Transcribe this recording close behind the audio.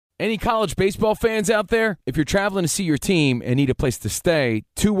Any college baseball fans out there? If you're traveling to see your team and need a place to stay,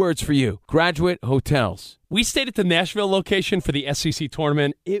 2 words for you: Graduate Hotels. We stayed at the Nashville location for the SEC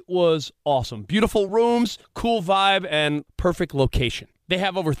tournament. It was awesome. Beautiful rooms, cool vibe, and perfect location. They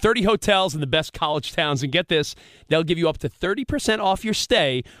have over 30 hotels in the best college towns, and get this, they'll give you up to 30% off your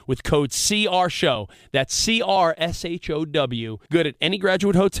stay with code CRSHOW. That's CRSHOW. Good at any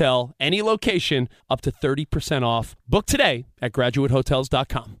Graduate Hotel, any location, up to 30% off. Book today at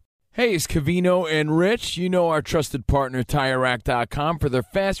graduatehotels.com. Hey, it's Covino and Rich. You know our trusted partner, TireRack.com, for their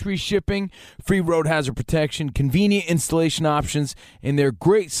fast free shipping, free road hazard protection, convenient installation options, and their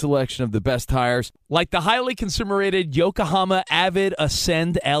great selection of the best tires. Like the highly consumer-rated Yokohama Avid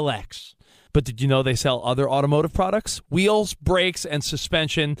Ascend LX. But did you know they sell other automotive products? Wheels, brakes, and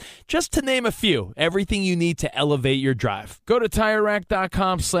suspension, just to name a few. Everything you need to elevate your drive. Go to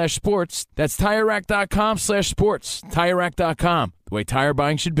TireRack.com/sports. That's TireRack.com/sports. TireRack.com, the way tire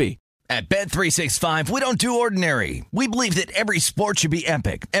buying should be. At Bet365, we don't do ordinary. We believe that every sport should be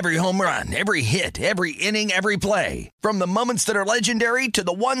epic. Every home run, every hit, every inning, every play. From the moments that are legendary to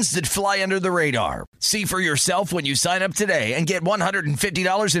the ones that fly under the radar. See for yourself when you sign up today and get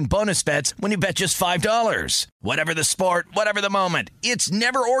 $150 in bonus bets when you bet just $5. Whatever the sport, whatever the moment, it's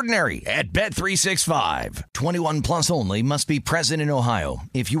never ordinary at Bet365. 21 plus only. Must be present in Ohio.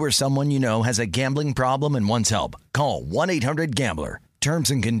 If you or someone you know has a gambling problem and wants help, call 1-800-GAMBLER.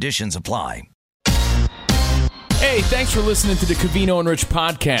 Terms and conditions apply. Hey, thanks for listening to the Covino and Rich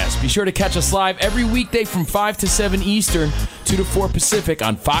podcast. Be sure to catch us live every weekday from 5 to 7 Eastern, 2 to 4 Pacific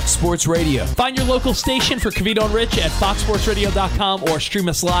on Fox Sports Radio. Find your local station for Covino and Rich at foxsportsradio.com or stream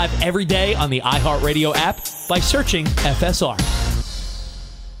us live every day on the iHeartRadio app by searching FSR.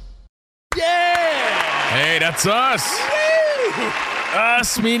 Yeah! Hey, that's us.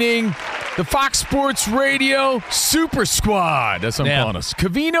 Us meaning the Fox Sports Radio Super Squad. That's what I'm calling us.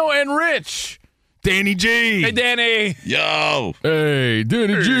 Covino and Rich. Danny G. Hey, Danny. Yo. Hey,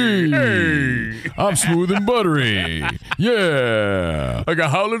 Danny G. Hey. I'm smooth and buttery. Yeah. I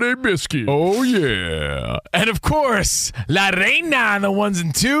got holiday biscuit. Oh, yeah. And, of course, La Reina on the ones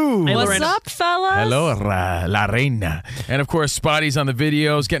and twos. Hey, what's up, fellas? Hello, La Reina. And, of course, Spotty's on the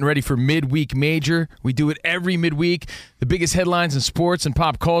videos, getting ready for Midweek Major. We do it every midweek. The biggest headlines in sports and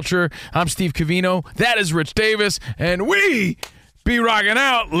pop culture. I'm Steve Covino. That is Rich Davis. And we be rocking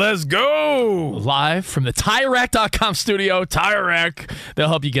out. Let's go. Live from the TireRack.com studio. Tire Rack. They'll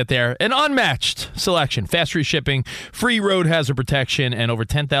help you get there. An unmatched selection. Fast free shipping, free road hazard protection, and over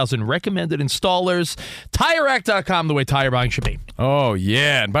 10,000 recommended installers. TireRack.com, the way tire buying should be. Oh,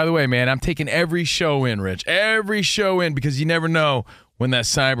 yeah. And by the way, man, I'm taking every show in, Rich. Every show in, because you never know when that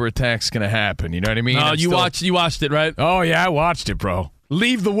cyber attack's going to happen. You know what I mean? Oh, you watched it, right? Oh, yeah, I watched it, bro.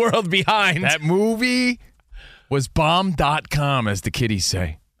 Leave the world behind. That movie was bomb.com, as the kiddies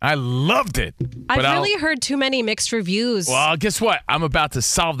say. I loved it. I've really heard too many mixed reviews. Well, guess what? I'm about to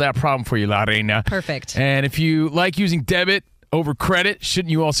solve that problem for you, La Reina. Perfect. And if you like using debit over credit, shouldn't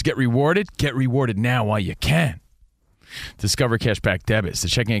you also get rewarded? Get rewarded now while you can. Discover Cashback Debit. It's the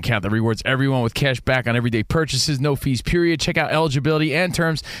checking account that rewards everyone with cash back on everyday purchases. No fees, period. Check out eligibility and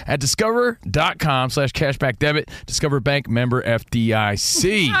terms at discover.com/cashbackdebit. Discover Bank, member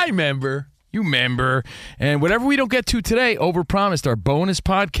FDIC. I member. You member. And whatever we don't get to today, Overpromised, our bonus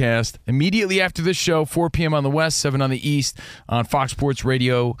podcast, immediately after this show, 4 p.m. on the West, 7 on the East, on Fox Sports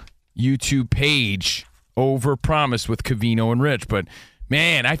Radio YouTube page, Overpromised with Covino and Rich. But,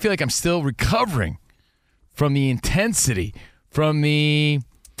 man, I feel like I'm still recovering from the intensity, from the,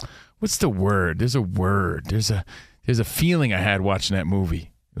 what's the word? There's a word. There's a feeling I had watching that movie.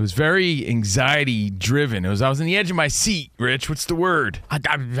 It was very anxiety-driven. I was on the edge of my seat, Rich. What's the word?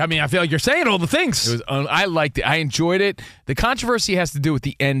 I mean, I feel like you're saying all the things. It was. I liked it. I enjoyed it. The controversy has to do with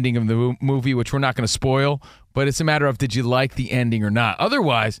the ending of the movie, which we're not going to spoil, but it's a matter of did you like the ending or not.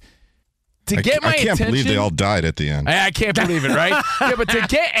 Otherwise, I can't believe they all died at the end. I can't believe it, right? Yeah, but to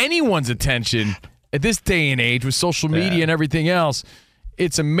get anyone's attention at this day and age with social media and everything else,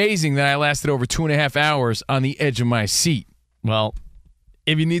 it's amazing that I lasted over 2.5 hours on the edge of my seat. Well,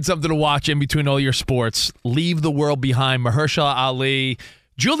 if you need something to watch in between all your sports, Leave the World Behind, Mahershala Ali,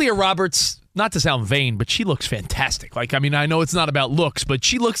 Julia Roberts, not to sound vain, but she looks fantastic. Like, I mean, I know it's not about looks, but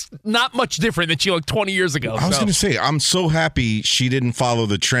she looks not much different than she looked 20 years ago. I was going to say, I'm so happy she didn't follow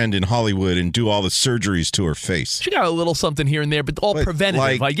the trend in Hollywood and do all the surgeries to her face. She got a little something here and there, but all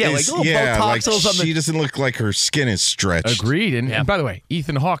preventative. Like a little Botox, a little something. She doesn't look like her skin is stretched. Agreed. And by the way,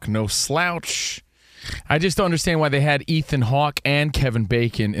 Ethan Hawke, no slouch. I just don't understand why they had Ethan Hawke and Kevin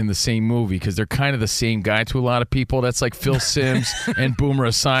Bacon in the same movie, because they're kind of the same guy to a lot of people. That's like Phil Simms and Boomer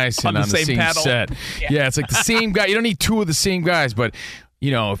Esiason on the same set. Yeah, it's like the same guy. You don't need two of the same guys, but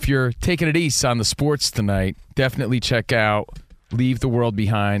if you're taking it east on the sports tonight, definitely check out Leave the World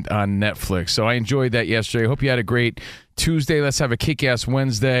Behind on Netflix. So I enjoyed that yesterday. Hope you had a great Tuesday. Let's have a kick-ass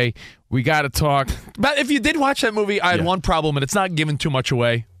Wednesday. We got to talk. But if you did watch that movie, I had one problem, and it's not giving too much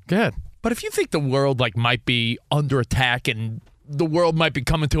away. Go ahead. But if you think the world might be under attack and the world might be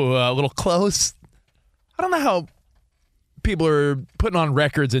coming to a little close, I don't know how people are putting on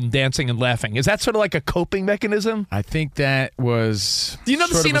records and dancing and laughing. Is that sort of like a coping mechanism? I think that was. Do you know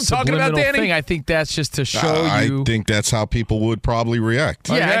the scene I'm talking about, Danny? Thing. I think that's just to show you. I think that's how people would probably react.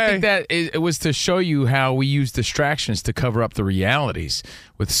 Yeah, I think that it was to show you how we use distractions to cover up the realities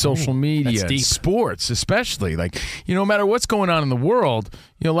with social media, and sports, especially. No matter what's going on in the world,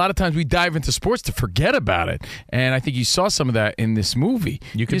 a lot of times we dive into sports to forget about it. And I think you saw some of that in this movie.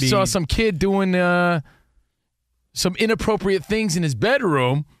 You saw some kid doing some inappropriate things in his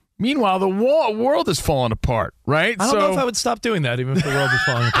bedroom. Meanwhile, the world is falling apart, right? I don't know if I would stop doing that, even if the world is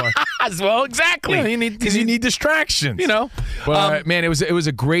falling apart. Well, exactly. Yeah, you need distractions. But man, it was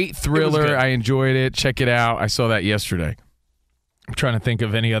a great thriller. I enjoyed it. Check it out. I saw that yesterday. I'm trying to think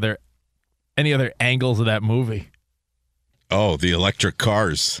of any other angles of that movie. Oh, the electric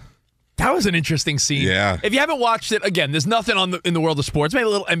cars. That was an interesting scene. Yeah. If you haven't watched it, again, there's nothing in the world of sports. Maybe a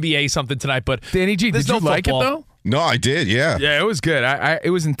little NBA something tonight, but Danny G, did you like it though? No, I did. Yeah. Yeah, it was good. It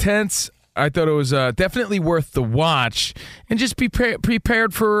was intense. I thought it was definitely worth the watch, and just be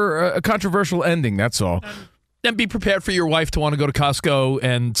prepared for a controversial ending. That's all. And be prepared for your wife to want to go to Costco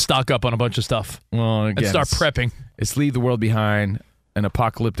and stock up on a bunch of stuff. Well, again, and start prepping. It's Leave the World Behind, an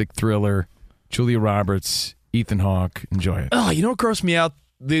apocalyptic thriller. Julia Roberts, Ethan Hawke. Enjoy it. Oh, you know what grossed me out?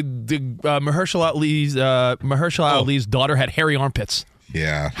 The Mahershala Ali's daughter had hairy armpits.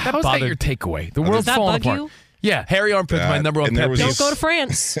 Yeah. How's that your takeaway? The world's falling apart. You? Yeah, hairy armpits, my number one pet peeve. Don't go to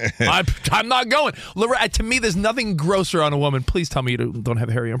France. I'm not going. To me, there's nothing grosser on a woman. Please tell me you don't have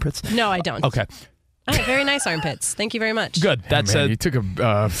hairy armpits. No, I don't. Okay. I have very nice armpits. Thank you very much. Good. That's you took a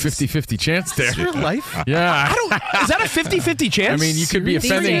 50-50 chance there. That's real life. Yeah. Is that a 50-50 chance? I mean, you could be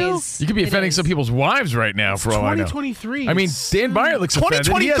offending. You could be offending some people's wives right now. For all I know. 2023. I mean, Dan Byer looks offended.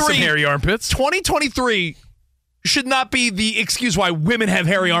 He has some hairy armpits. 2023 should not be the excuse why women have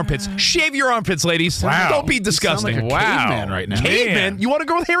hairy armpits. Shave your armpits, ladies. Wow. Don't be disgusting. You sound like a caveman right now. Caveman? You want a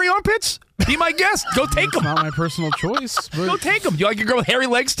girl with hairy armpits? Be my guest. Go take them. Not my personal choice. Go take them. You like a girl with hairy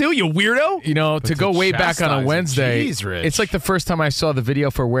legs too, you weirdo? To go way back on a Wednesday, Jeez, Rich. it's like the first time I saw the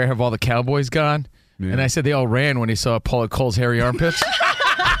video for Where Have All the Cowboys Gone? Yeah. And I said they all ran when he saw Paula Cole's hairy armpits.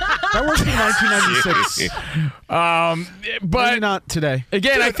 That worked in 1996. But maybe not today.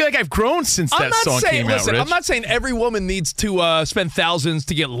 Again, Dude, I feel like I've grown since that song came out, Rich. I'm not saying every woman needs to spend thousands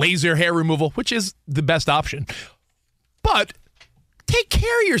to get laser hair removal, which is the best option. But take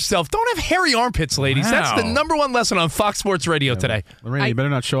care of yourself. Don't have hairy armpits, ladies. Wow. That's the number one lesson on Fox Sports Radio today. Lorraine, you better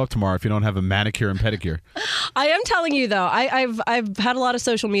not show up tomorrow if you don't have a manicure and pedicure. I am telling you, though, I've had a lot of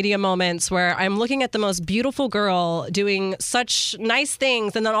social media moments where I'm looking at the most beautiful girl doing such nice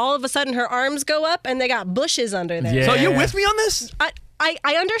things, and then all of a sudden her arms go up and they got bushes under there. Yeah. So you with me on this?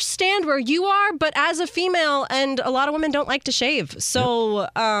 I understand where you are, but as a female, and a lot of women don't like to shave, so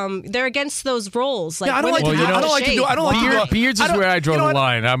they're against those roles. I don't like to do. I don't like to do. I don't like to do. Beards is where I draw the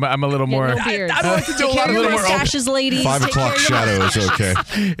line. I'm a little more. No beards. I don't like to do a lot of your little more. mustaches, ladies. 5 o'clock shadow is okay.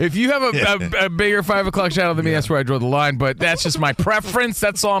 If you have a bigger 5 o'clock shadow than me, that's where I draw the line. But that's just my preference.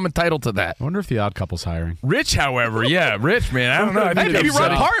 That's all. I'm entitled to that. I wonder if the Odd Couple's hiring. Rich, however, Rich, man, I don't know. Hey,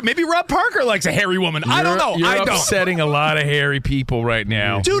 maybe Rob Parker likes a hairy woman. I don't know. You're I don't. upsetting a lot of hairy people right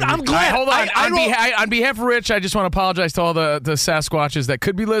now, dude. I'm glad. Hold on. On behalf of Rich, I just want to apologize to all the Sasquatches that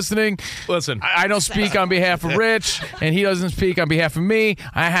could be listening. Listen, I don't speak on behalf of Rich, and he doesn't speak on behalf of me.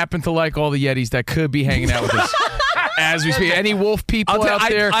 I happen to like all the Yetis that could be hanging out with us as we speak. Any wolf people out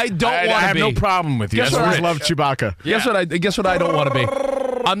there, I don't want to be. I have no problem with you. I just love Chewbacca. Yeah. Guess what I don't want to be?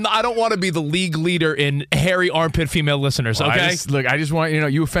 I don't want to be the league leader in hairy armpit female listeners, okay? I just want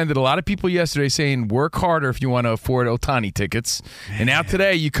you offended a lot of people yesterday saying work harder if you want to afford Ohtani tickets. And now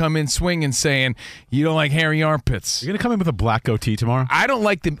today you come in swinging saying you don't like hairy armpits. You're going to come in with a black goatee tomorrow? I don't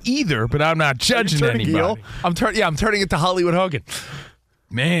like them either, but I'm not judging anybody. I'm turning it to Hollywood Hogan.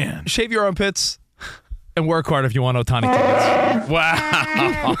 Man. Shave your armpits and work hard if you want Ohtani tickets.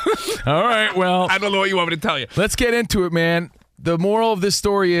 Wow. All right, well. I don't know what you want me to tell you. Let's get into it, man. The moral of this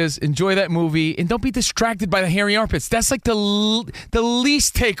story is enjoy that movie and don't be distracted by the hairy armpits. That's like the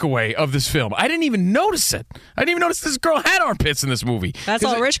least takeaway of this film. I didn't even notice it. I didn't even notice this girl had armpits in this movie. That's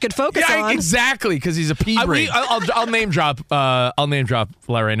all Rich could focus on. Yeah, exactly, because he's a pea-brain. I'll name drop. I'll name drop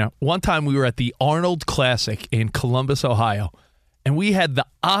right now. One time we were at the Arnold Classic in Columbus, Ohio, and we had the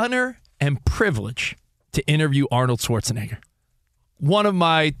honor and privilege to interview Arnold Schwarzenegger. one of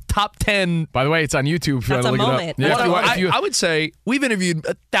my top 10. By the way, it's on YouTube if you That's want to a look moment. it up. I would say we've interviewed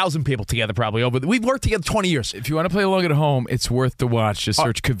 1,000 people together probably. We've worked together 20 years. If you want to play along at home, it's worth the watch. Just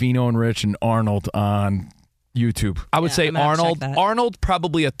search Covino and Rich and Arnold on YouTube. I would say I'm gonna have to Arnold. check that. Arnold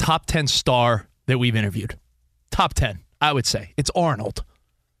probably a top 10 star that we've interviewed. Top 10, I would say. It's Arnold.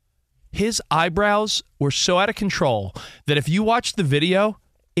 His eyebrows were so out of control that if you watch the video,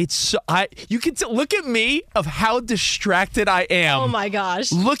 it's so, you can look at me of how distracted I am. Oh my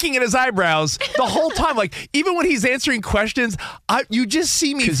gosh. Looking at his eyebrows the whole time. Like, even when he's answering questions, you just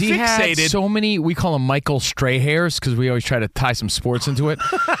see me Because he had fixated. so many, we call them Michael Stray hairs because we always try to tie some sports into it.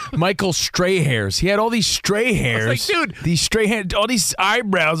 Michael Stray hairs. He had all these stray hairs. like, dude. These stray hairs, all these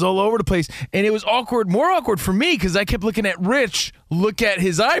eyebrows all over the place. And it was awkward, more awkward for me because I kept looking at Rich look at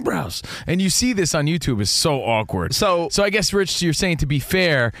his eyebrows. And you see this on YouTube. It's so awkward. So I guess, Rich, you're saying to be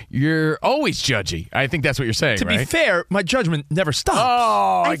fair, you're always judgy. I think that's what you're saying, to right? be fair, my judgment never stops.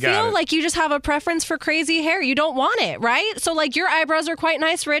 Oh, I got feel it. like you just have a preference for crazy hair. You don't want it, right? So, like, your eyebrows are quite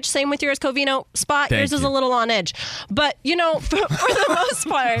nice, Rich. Same with yours, Covino. Spot, Thank yours is you. a little on edge. But, for the most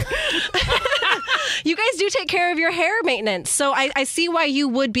part, you guys do take care of your hair maintenance. So I see why you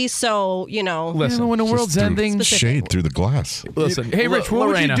would be so, Listen, when the world's ending. Shade through the glass. listen. Hey, Rich, what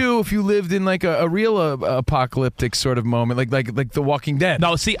would you Lorena. do if you lived in like a real apocalyptic sort of moment, like The Walking Dead?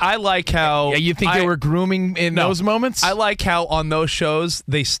 No, see, I like how. Yeah, you think they were grooming in No. those moments? I like how on those shows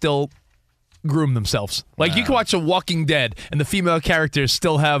they still groom themselves. Like, you can watch The Walking Dead and the female characters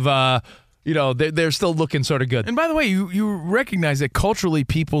still have, they're still looking sort of good. And by the way, you recognize that culturally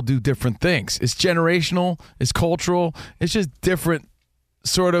people do different things. It's generational, it's cultural, it's just different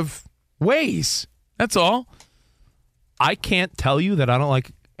sort of ways. That's all. I can't tell you that I don't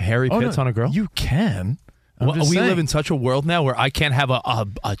like hairy pits on a girl. You can. We live in such a world now where I can't have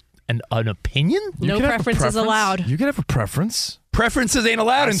an opinion. no preferences allowed. You can have a preference. Preferences ain't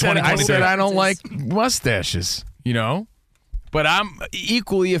allowed in I 2023. said I don't like mustaches, But I'm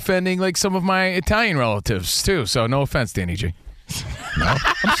equally offending like some of my Italian relatives too. So no offense, Danny G.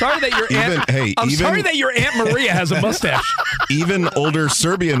 I'm sorry that your sorry that your Aunt Maria has a mustache. Even older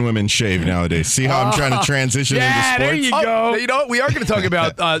Serbian women shave nowadays. See how I'm trying to transition into sports? there you go. You know what? We are going to talk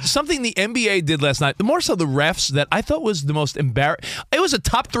about something the NBA did last night. More so the refs that I thought was the most embarrassing. It was a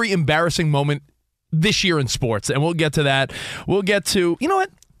top 3 embarrassing moment this year in sports, and we'll get to that. We'll get to, you know what?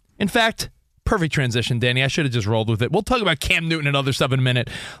 In fact, perfect transition, Danny. I should have just rolled with it. We'll talk about Cam Newton and other stuff in a minute.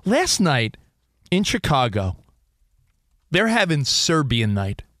 Last night in Chicago, they're having Serbian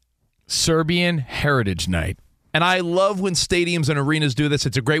night. Serbian Heritage Night. And I love when stadiums and arenas do this.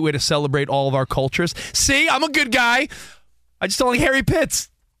 It's a great way to celebrate all of our cultures. See, I'm a good guy. I just don't like hairy pits.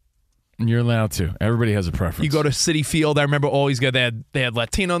 And you're allowed to. Everybody has a preference. You go to Citi Field. I remember they had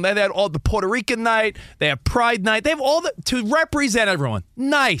Latino. They had all the Puerto Rican night. They have Pride night. They have all to represent everyone.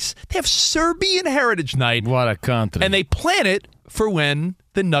 Nice. They have Serbian Heritage Night. What a country. And they plan it for when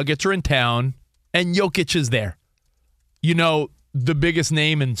the Nuggets are in town and Jokic is there. The biggest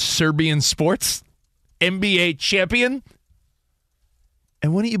name in Serbian sports? NBA champion?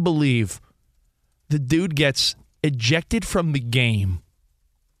 And wouldn't you believe the dude gets ejected from the game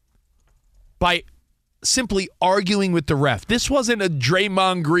by simply arguing with the ref. This wasn't a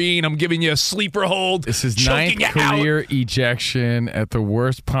Draymond Green, I'm giving you a sleeper hold. This is choking ninth you out. career ejection at the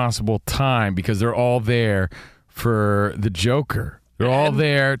worst possible time because they're all there for the Joker. They're all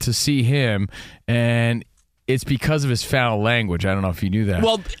there to see him, and it's because of his foul language. I don't know if you knew that.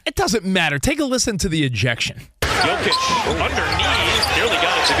 Well, it doesn't matter. Take a listen to the ejection. Jokic underneath, nearly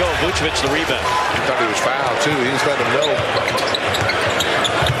got it to go. Vucevic the rebound. He thought he was fouled too. He just let him know.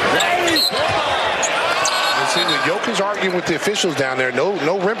 It seems that Jokic's arguing with the officials down there. No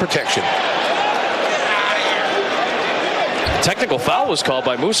rim protection. Technical foul was called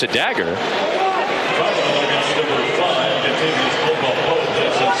by Musa Dagger.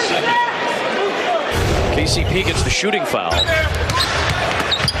 KCP gets the shooting foul.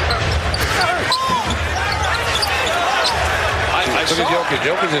 Look at Jokic.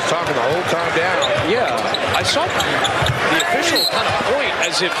 Jokic is talking the whole time down. Yeah, I saw the official kind of point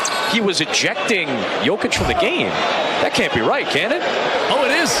as if he was ejecting Jokic from the game. That can't be right, can it? oh,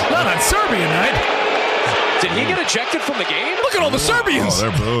 it is. Not on Serbian night. Did he get ejected from the game? Look at all the Serbians. Oh,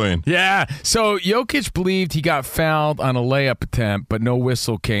 they're booing. Yeah. So Jokic believed he got fouled on a layup attempt, but no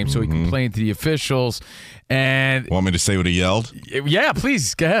whistle came, so he complained to the officials. And Want me to say what he yelled? yeah,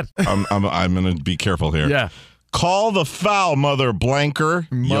 please go ahead. I'm going to be careful here. Yeah. Call the foul, mother blanker.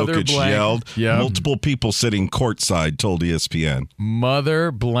 Mother Jokic blank. yelled. Yeah. Multiple people sitting courtside told ESPN.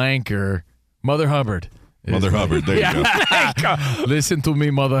 Mother blanker, Mother Hubbard. Mother Hubbard. There you go. Listen to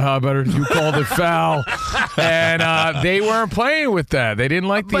me, Mother Hubbard. You called it foul. And they weren't playing with that. They didn't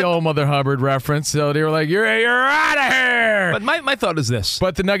like the old Mother Hubbard reference, so they were like, you're out of here. But my thought is this.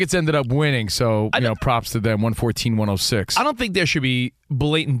 But the Nuggets ended up winning, so props to them, 114-106. I don't think there should be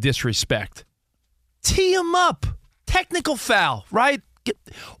blatant disrespect. Tee him up. Technical foul, right?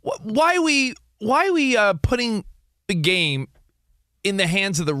 Why are we putting the game in the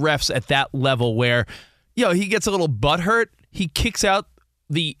hands of the refs at that level where, he gets a little butthurt. He kicks out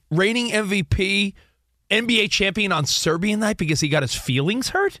the reigning MVP, NBA champion on Serbian night because he got his feelings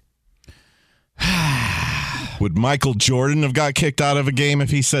hurt? Would Michael Jordan have got kicked out of a game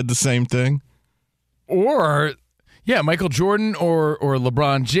if he said the same thing? Or, Michael Jordan or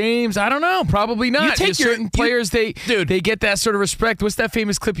LeBron James. I don't know. Probably not. Certain players, they get that sort of respect. What's that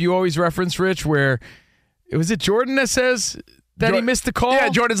famous clip you always reference, Rich, where was it Jordan that says that he missed the call? Yeah,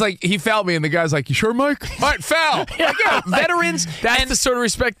 Jordan's like, he fouled me, and the guy's like, you sure, Mike? All right, foul. Veterans. That's the sort of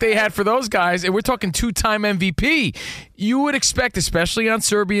respect they had for those guys, and we're talking two-time MVP. You would expect, especially on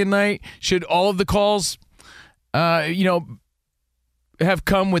Serbian night, should all of the calls, have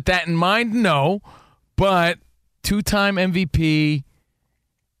come with that in mind? No, but two-time MVP,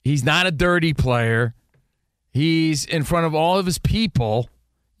 he's not a dirty player. He's in front of all of his people.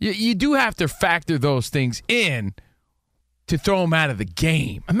 You do have to factor those things in to throw him out of the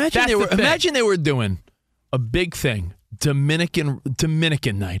game. Imagine they were doing a big thing, Dominican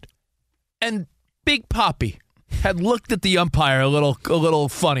night, and Big Papi had looked at the umpire a little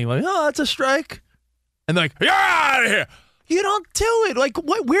funny, like, oh, that's a strike, and they're like, you're out of here. You don't do it. Like,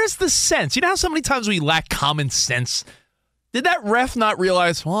 where's the sense? You know how so many times we lack common sense? Did that ref not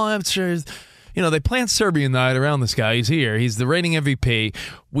realize, well, I'm sure, they planned Serbian night around this guy. He's here. He's the reigning MVP.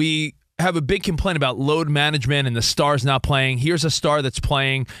 We have a big complaint about load management and the star's not playing. Here's a star that's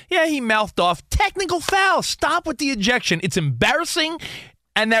playing. Yeah, he mouthed off. Technical foul. Stop with the ejection. It's embarrassing,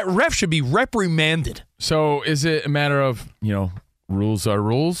 and that ref should be reprimanded. So is it a matter of, rules are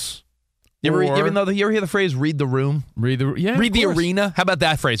rules? You ever hear the phrase "read the room"? Read the arena. How about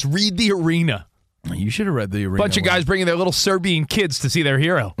that phrase? Read the arena. You should have read the arena. Bunch of guys bringing their little Serbian kids to see their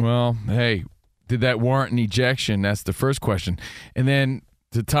hero. Well, hey, did that warrant an ejection? That's the first question. And then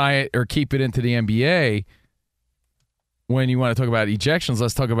to tie it or keep it into the NBA, when you want to talk about ejections,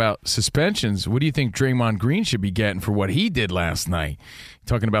 let's talk about suspensions. What do you think Draymond Green should be getting for what he did last night?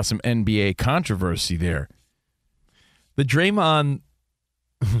 Talking about some NBA controversy there. The Draymond...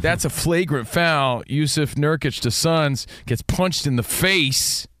 That's a flagrant foul. Yusuf Nurkic, the Suns, gets punched in the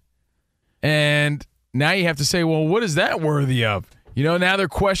face. And now you have to say, well, what is that worthy of? Now they're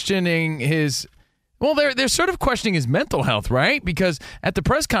questioning his... Well, they're sort of questioning his mental health, right? Because at the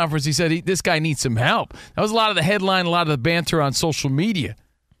press conference, he said this guy needs some help. That was a lot of the headline, a lot of the banter on social media.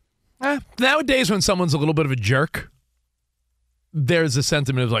 Nowadays, when someone's a little bit of a jerk, there's a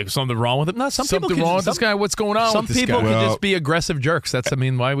sentiment of like something wrong with him. No, something wrong with this guy. What's going on with this guy? Some people can just be aggressive jerks.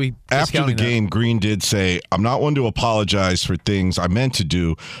 Why we after the game, Green did say, "I'm not one to apologize for things I meant to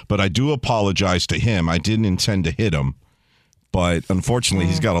do, but I do apologize to him. I didn't intend to hit him, but unfortunately,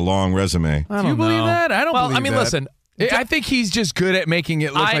 he's got a long resume." Do you believe that? I don't believe that. Listen, I think he's just good at making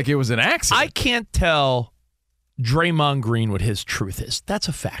it look like it was an accident. I can't tell Draymond Green what his truth is. That's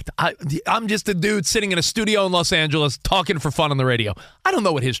a fact. I'm just a dude sitting in a studio in Los Angeles talking for fun on the radio. I don't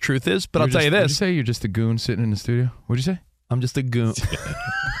know what his truth is, but I'll tell you this. Did you say you're just a goon sitting in the studio? What'd you say? I'm just a goon.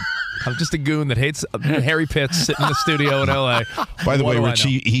 I'm just a goon that hates Harry Pitts sitting in the studio in L.A. By the way, Rich,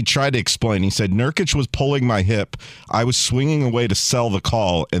 he tried to explain. He said, Nurkic was pulling my hip. I was swinging away to sell the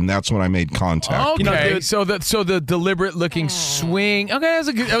call, and that's when I made contact. Okay, so the deliberate looking swing. Okay, that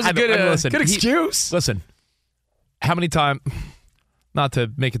was a good excuse. Listen. How many times, not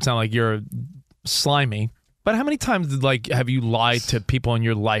to make it sound like you're slimy, but how many times have you lied to people in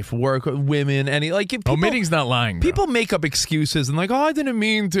your life, work, women, omitting's not lying. Bro. People make up excuses and I didn't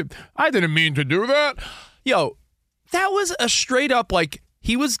mean to do that. Yo, that was a straight up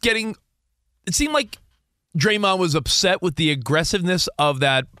he was getting. It seemed like Draymond was upset with the aggressiveness of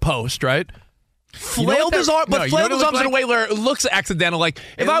that post, right? Flailed his arms in a way where it looks accidental. If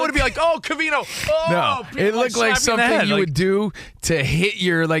I were to be oh, Covino, it looked like something you would do to hit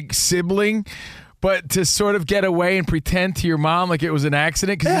your sibling, but to sort of get away and pretend to your mom like it was an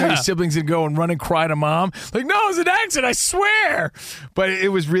accident because your siblings would go and run and cry to mom. No, it was an accident, I swear. But it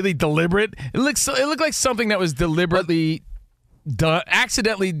was really deliberate. It looked like something that was deliberately done,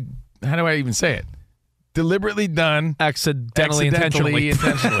 accidentally. How do I even say it? Deliberately done. Accidentally, intentionally.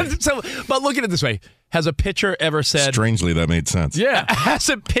 So, but look at it this way. Has a pitcher ever said... Strangely, that made sense. Yeah. Has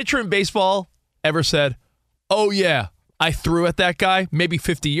a pitcher in baseball ever said, oh, yeah, I threw at that guy maybe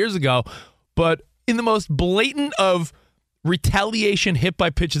 50 years ago, but in the most blatant of retaliation hit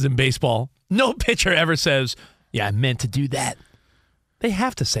by pitches in baseball, no pitcher ever says, yeah, I meant to do that. They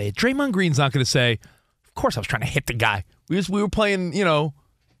have to say it. Draymond Green's not going to say, of course I was trying to hit the guy. We were playing, he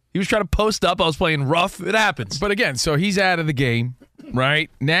was trying to post up. I was playing rough. It happens. But again, so he's out of the game right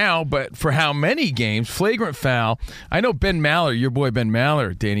now, but for how many games? Flagrant foul. I know Ben Maller, your boy Ben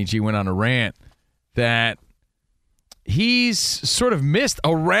Maller, Danny G, went on a rant that he's sort of missed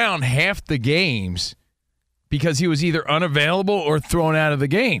around half the games because he was either unavailable or thrown out of the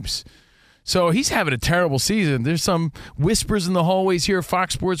games. So he's having a terrible season. There's some whispers in the hallways here at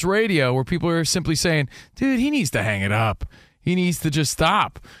Fox Sports Radio where people are simply saying, dude, he needs to hang it up. He needs to just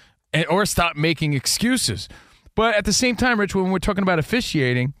stop or stop making excuses. But at the same time, Rich, when we're talking about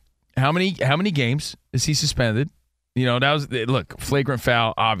officiating, how many games is he suspended? Look, flagrant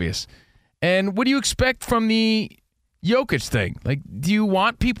foul, obvious. And what do you expect from the Jokic thing? Like, do you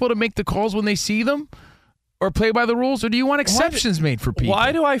want people to make the calls when they see them or play by the rules, or do you want exceptions made for people?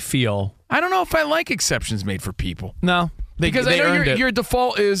 Why do I feel? I don't know if I like exceptions made for people. No. Because I know your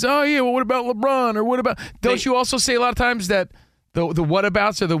default is, oh, yeah, well, what about LeBron? Or what about... Don't you also say a lot of times that the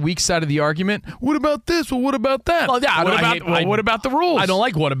whatabouts are the weak side of the argument? What about this? Well, what about that? Well, yeah, what about the rules? I don't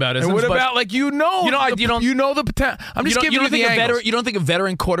like whataboutism. And what about, the potential... I'm just giving you the angles. You don't think a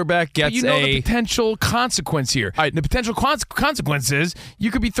veteran quarterback gets the potential consequence here. The potential consequence is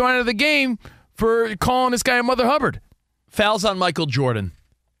you could be thrown out of the game for calling this guy a Mother Hubbard. Fouls on Michael Jordan.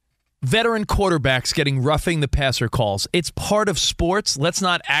 Veteran quarterbacks getting roughing the passer calls. It's part of sports. Let's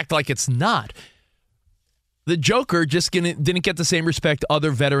not act like it's not. The Joker just didn't get the same respect other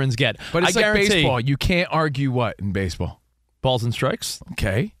veterans get. But it's like baseball. You can't argue what in baseball? Balls and strikes.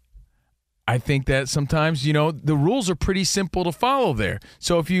 Okay. I think that sometimes, the rules are pretty simple to follow there.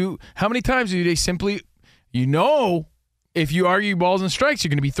 So how many times do they simply, if you argue balls and strikes, you're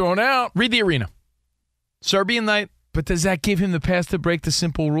going to be thrown out. Read the arena. Serbian night. But does that give him the pass to break the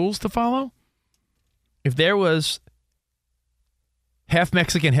simple rules to follow? If there was half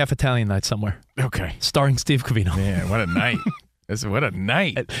Mexican, half Italian night somewhere. Okay. Starring Steve Covino. Man, what a night. What a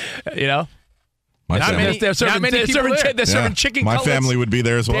night. They're serving chicken My cutlets. family would be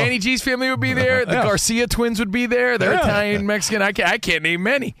there as well. Danny G's family would be there. The Garcia twins would be there. They're Italian, Mexican. I can't name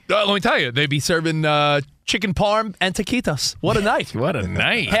many. Let me tell you, they'd be serving chicken parm and taquitos. What a night. What a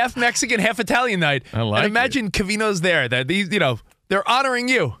night. Half Mexican, half Italian night. I like and imagine Covino's there. They're honoring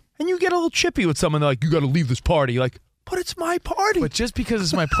you. And you get a little chippy with someone like, you got to leave this party. Like, but it's my party. But just because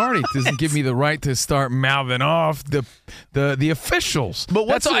it's my party doesn't give me the right to start mouthing off the officials.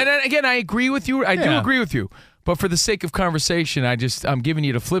 But and again, I agree with you. I do agree with you. But for the sake of conversation, I'm giving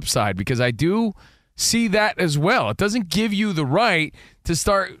you the flip side because I do see that as well. It doesn't give you the right to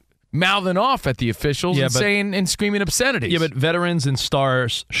start mouthing off at the officials and saying and screaming obscenities. Yeah, but veterans and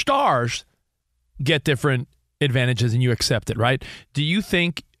stars get different advantages and you accept it, right? Do you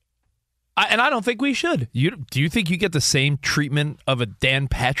think... And I don't think we should. Do you think you get the same treatment of a Dan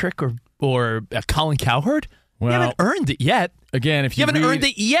Patrick or a Colin Cowherd? Well, you haven't earned it yet. Again, you haven't earned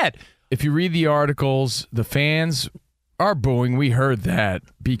it yet. If you read the articles, the fans are booing. We heard that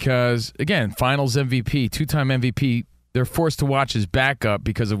because, again, Finals MVP, two-time MVP, they're forced to watch his backup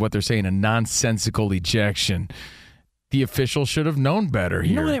because of what they're saying, a nonsensical ejection. The officials should have known better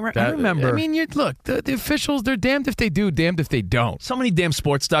here. I remember. I mean, look, the officials, they're damned if they do, damned if they don't. So many damn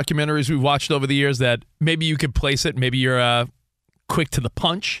sports documentaries we've watched over the years that maybe you could place it. Maybe you're quick to the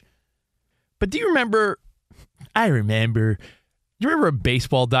punch. But do you remember? I remember. You remember a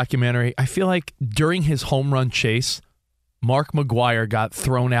baseball documentary? I feel like during his home run chase, Mark McGwire got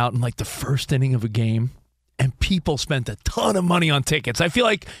thrown out in like the first inning of a game, and people spent a ton of money on tickets. I feel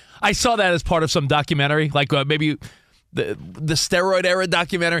like I saw that as part of some documentary, like maybe the steroid era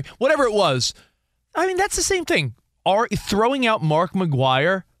documentary, whatever it was. I mean, that's the same thing. Throwing out Mark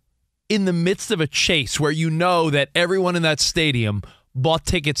McGwire in the midst of a chase where you know that everyone in that stadium bought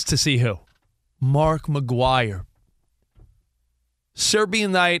tickets to see who? Mark McGwire.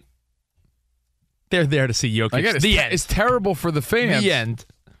 Serbian night, they're there to see Jokic. Again, it's terrible for the fans. The end.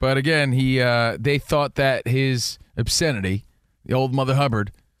 But again, they thought that his obscenity, the old Mother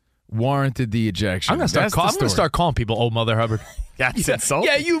Hubbard, warranted the ejection. I'm going to start calling people old Mother Hubbard. That's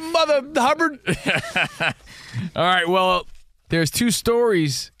insulting. Yeah, you Mother Hubbard. All right, well, there's two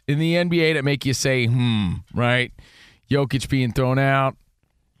stories in the NBA that make you say, right? Jokic being thrown out,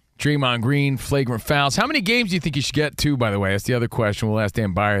 Draymond Green, flagrant fouls. How many games do you think you should get to, by the way? That's the other question. We'll ask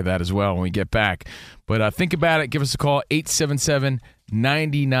Dan Byer that as well when we get back. But think about it. Give us a call,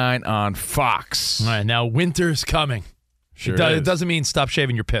 877-99 on Fox. All right, now winter's coming. Sure It doesn't mean stop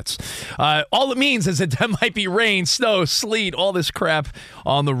shaving your pits. All it means is that there might be rain, snow, sleet, all this crap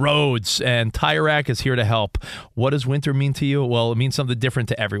on the roads, and Tire Rack is here to help. What does winter mean to you? Well, it means something different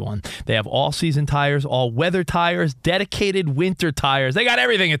to everyone. They have all-season tires, all-weather tires, dedicated winter tires. They got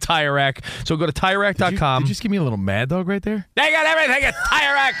everything at Tire Rack. So go to TireRack.com. Did you just give me a little Mad Dog right there? They got everything at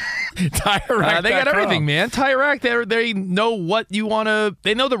Tire Rack. Tire Rack. They got everything, man. Tire Rack, they know what you want to.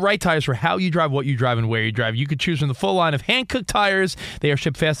 They know the right tires for how you drive, what you drive, and where you drive. You could choose from the full line of hand-cooked tires. They are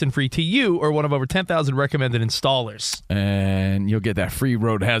shipped fast and free to you or one of over 10,000 recommended installers. And you'll get that free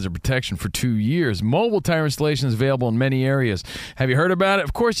road hazard protection for 2 years. Mobile tire installation is available in many areas. Have you heard about it?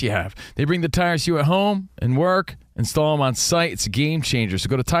 Of course you have. They bring the tires to you at home and work. Install them on site. It's a game changer. So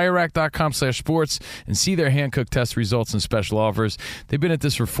go to TireRack.com/sports and see their hand-cooked test results and special offers. They've been at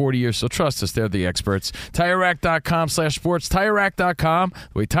this for 40 years, so trust us. They're the experts. TireRack.com/sports. TireRack.com,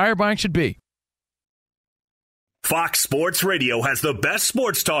 the way tire buying should be. Fox Sports Radio has the best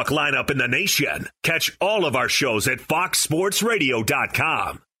sports talk lineup in the nation. Catch all of our shows at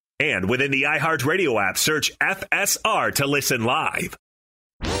foxsportsradio.com. And within the iHeartRadio app, search FSR to listen live.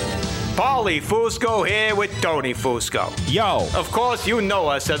 Paulie Fusco here with Tony Fusco. Yo. Of course, you know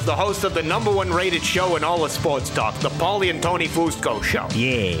us as the host of the #1 rated show in all of sports talk, the Paulie and Tony Fusco Show.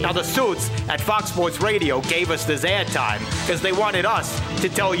 Yeah. Now, the suits at Fox Sports Radio gave us this airtime because they wanted us to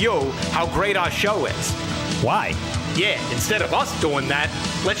tell you how great our show is. Why? Yeah, instead of us doing that,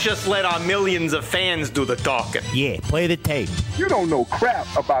 let's just let our millions of fans do the talking. Yeah, play the tape. You don't know crap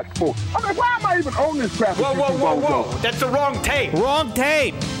about sports. I mean, why am I even on this crap? Whoa. That's the wrong tape. Wrong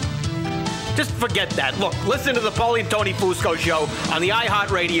tape. Just forget that. Look, listen to the Paulie and Tony Fusco Show on the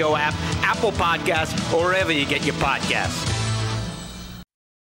iHeartRadio app, Apple Podcasts, or wherever you get your podcasts.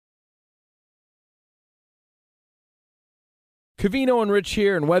 Covino and Rich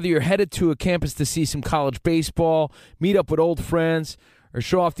here, and whether you're headed to a campus to see some college baseball, meet up with old friends, or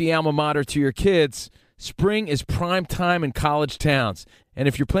show off the alma mater to your kids, spring is prime time in college towns. And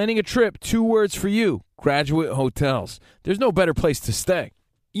if you're planning a trip, 2 words for you: Graduate Hotels. There's no better place to stay.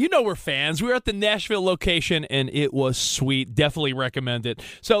 You know we're fans. We were at the Nashville location, and it was sweet. Definitely recommend it.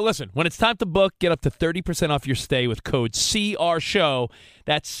 So listen, when it's time to book, get up to 30% off your stay with code CRSHOW.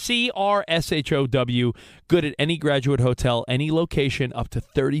 That's CRSHOW. Good at any Graduate Hotel, any location, up to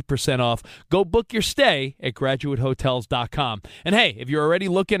 30% off. Go book your stay at graduatehotels.com. And hey, if you're already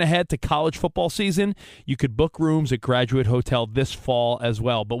looking ahead to college football season, you could book rooms at Graduate Hotel this fall as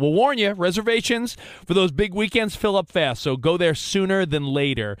well. But we'll warn you, reservations for those big weekends fill up fast, so go there sooner than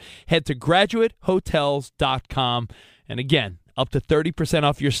later. Head to graduatehotels.com. And again, up to 30%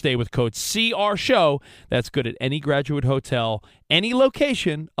 off your stay with code CRSHOW. That's good at any Graduate Hotel, any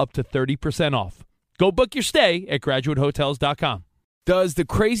location, up to 30% off. Go book your stay at graduatehotels.com. Does the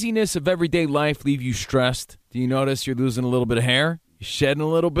craziness of everyday life leave you stressed? Do you notice you're losing a little bit of hair? You're shedding a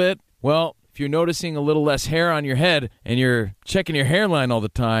little bit? Well, if you're noticing a little less hair on your head and you're checking your hairline all the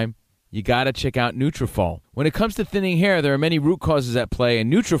time, you got to check out Nutrafol. When it comes to thinning hair, there are many root causes at play,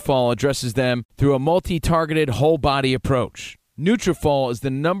 and Nutrafol addresses them through a multi-targeted whole-body approach. Nutrafol is the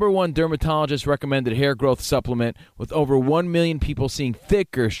 #1 dermatologist-recommended hair growth supplement, with over 1 million people seeing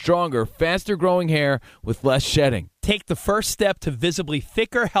thicker, stronger, faster-growing hair with less shedding. Take the first step to visibly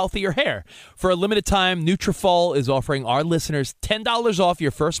thicker, healthier hair. For a limited time, Nutrafol is offering our listeners $10 off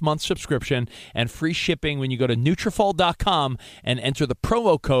your first month subscription and free shipping when you go to Nutrafol.com and enter the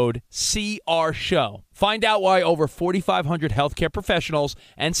promo code CRSHOW. Find out why over 4,500 healthcare professionals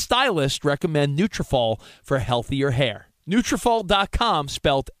and stylists recommend Nutrafol for healthier hair. Nutrafol.com,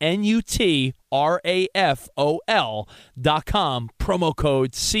 spelled Nutrafol.com, promo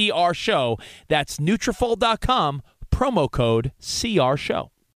code CRSHOW. That's Nutrafol.com, promo code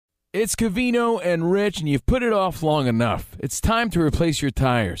CRSHOW. It's Covino and Rich, and you've put it off long enough. It's time to replace your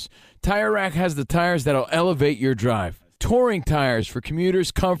tires. Tire Rack has the tires that'll elevate your drive. Touring tires for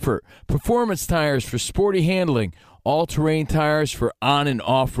commuters' comfort, performance tires for sporty handling, all-terrain tires for on- and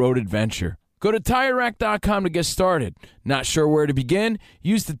off-road adventure. Go to TireRack.com to get started. Not sure where to begin?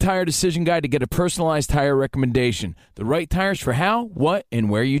 Use the Tire Decision Guide to get a personalized tire recommendation. The right tires for how, what, and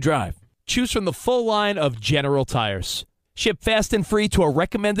where you drive. Choose from the full line of General Tires. Ship fast and free to a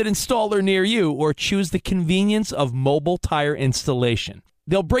recommended installer near you, or choose the convenience of mobile tire installation.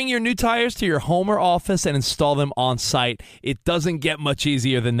 They'll bring your new tires to your home or office and install them on site. It doesn't get much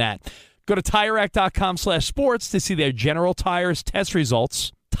easier than that. Go to TireRack.com/sports to see their General Tires test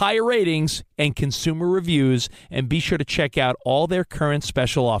results, tire ratings, and consumer reviews, and be sure to check out all their current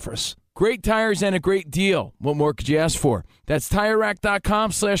special offers. Great tires and a great deal. What more could you ask for? That's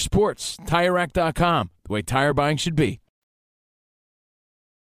TireRack.com/sports. TireRack.com, the way tire buying should be.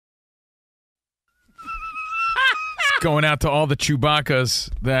 Going out to all the Chewbacca's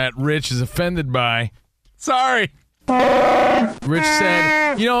that Rich is offended by. Sorry. Rich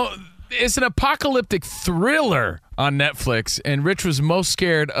said, it's an apocalyptic thriller on Netflix, and Rich was most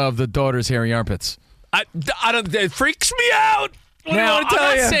scared of the daughter's hairy armpits. I don't. It freaks me out. What Now, do I tell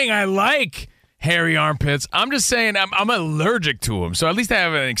I'm you? not saying I like hairy armpits. I'm just saying I'm allergic to them, so at least I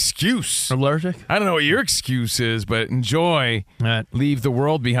have an excuse. Allergic? I don't know what your excuse is, but enjoy Leave the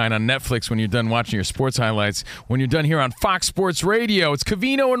World Behind on Netflix when you're done watching your sports highlights. When you're done here on Fox Sports Radio, it's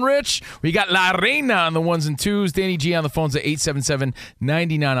Covino and Rich. We got La Reina on the ones and twos. Danny G on the phones at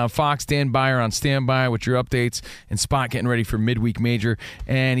 877-99 on Fox. Dan Byer on standby with your updates, and Spot getting ready for midweek major.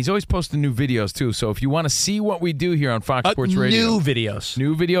 And he's always posting new videos, too. So if you want to see what we do here on Fox Sports Radio. New videos.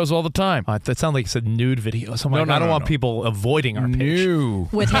 New videos all the time. That sounds like you said nude videos. I'm like, No, I don't want no. people avoiding our page. New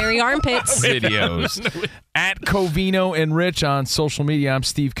With hairy armpits. videos. At Covino and Rich on social media. I'm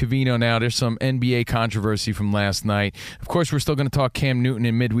Steve Covino now. There's some NBA controversy from last night. Of course, we're still going to talk Cam Newton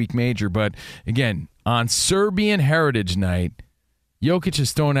in midweek major, but again, on Serbian Heritage Night, Jokic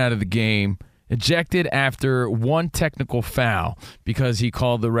is thrown out of the game, ejected after one technical foul because he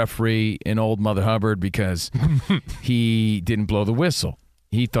called the referee an old Mother Hubbard because he didn't blow the whistle.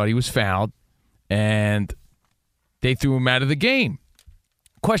 He thought he was fouled, and they threw him out of the game.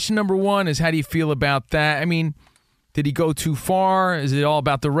 Question number one is, how do you feel about that? I mean, did he go too far? Is it all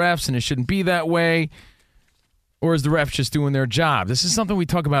about the refs and it shouldn't be that way? Or is the refs just doing their job? This is something we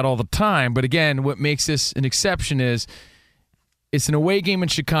talk about all the time, but again, what makes this an exception is it's an away game in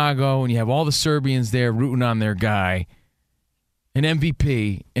Chicago and you have all the Serbians there rooting on their guy, an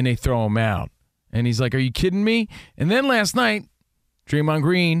MVP, and they throw him out. And he's like, are you kidding me? And then last night, Draymond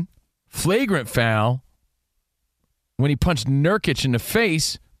Green, flagrant foul when he punched Nurkic in the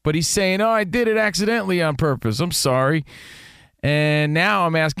face, but he's saying, I did it accidentally on purpose. I'm sorry. And now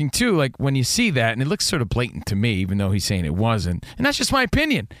I'm asking, too, like, when you see that, and it looks sort of blatant to me, even though he's saying it wasn't, and that's just my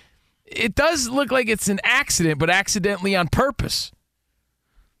opinion. It does look like it's an accident, but accidentally on purpose.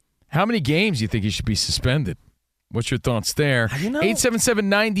 How many games do you think he should be suspended? What's your thoughts there?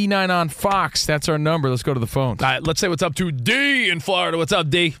 877-99 on Fox. That's our number. Let's go to the phone. All right, let's say what's up to D in Florida. What's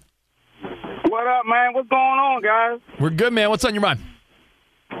up, D? What up, man? What's going on, guys? We're good, man. What's on your mind?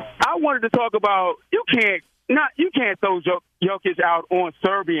 I wanted to talk about you can't throw Jokic out on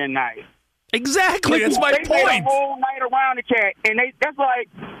Serbian night. Exactly. That's my they point. Made a whole night around the cat, and that's like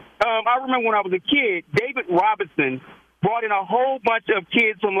I remember when I was a kid, David Robinson brought in a whole bunch of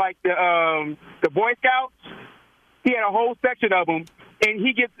kids from like the Boy Scouts. He had a whole section of them, and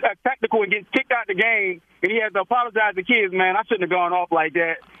he gets technical and gets kicked out the game, and he has to apologize to kids. Man, I shouldn't have gone off like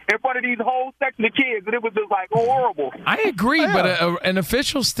that in front of these whole section of kids, and it was just like horrible. I agree, but an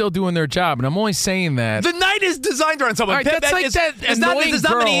official's still doing their job, and I'm only saying that. The night is designed around someone. Right, that's like that annoying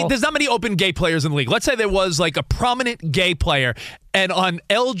girl. There's not many open gay players in the league. Let's say there was like a prominent gay player, and on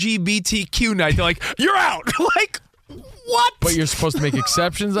LGBTQ night, they're like, you're out. Like, what? But you're supposed to make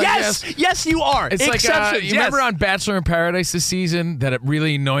exceptions, I guess? Yes, you are. It's exceptions, like, you remember on Bachelor in Paradise this season, that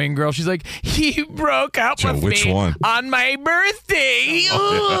really annoying girl? She's like, he broke up with which me one? on my birthday.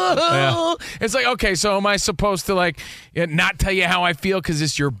 Yeah. It's like, okay, so am I supposed to like not tell you how I feel because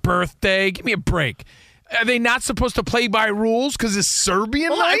it's your birthday? Give me a break. Are they not supposed to play by rules because it's Serbian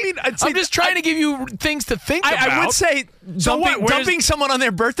Well, night? I mean, I'm just trying to give you things to think about. I would say So dumping someone on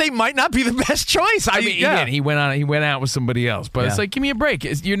their birthday might not be the best choice. I mean, again, he went out with somebody else, but it's like, give me a break.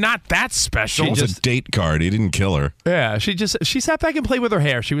 You're not that special. She was a date card. He didn't kill her. Yeah, she sat back and played with her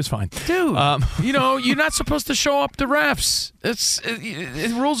hair. She was fine, dude. You're not supposed to show up the refs.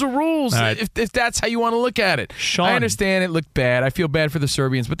 Rules are rules. Right. If that's how you want to look at it, Sean. I understand it looked bad. I feel bad for the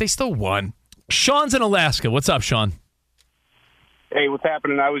Serbians, but they still won. Sean's in Alaska. What's up, Sean? Hey, what's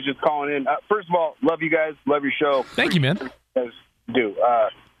happening? I was just calling in. First of all, love you guys. Love your show. Thank you, man. You guys do.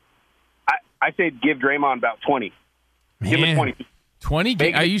 I say give Draymond about 20. Give him 20.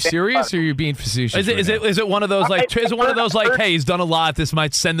 20? Are you serious, or are you being facetious? Is it one of those like? Is it one of those like? Hey, he's done a lot. This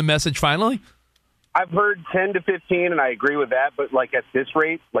might send the message finally. I've heard 10 to 15, and I agree with that. But like at this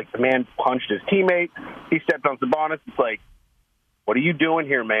rate, like the man punched his teammate. He stepped on Sabonis. It's like, what are you doing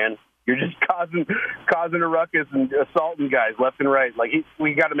here, man? You're just causing a ruckus and assaulting guys left and right. Like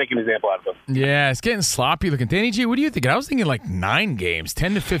we got to make an example out of him. Yeah, it's getting sloppy looking. Danny G, what do you think? I was thinking like 9 games,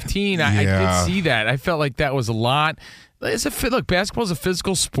 10 to 15. I did see that. I felt like that was a lot. Look, basketball's a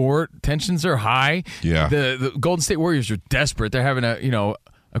physical sport. Tensions are high. Yeah. The Golden State Warriors are desperate. They're having a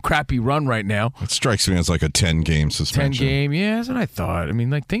crappy run right now. It strikes me as like a 10-game suspension. 10-game, yeah, that's what I thought. I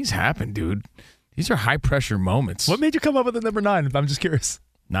mean, like, things happen, dude. These are high-pressure moments. What made you come up with the number 9? I'm just curious.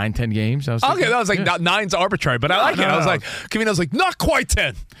 9-10 games. I was okay, that was like 9's arbitrary, but I like it. I was like, Kevin, I was like, not quite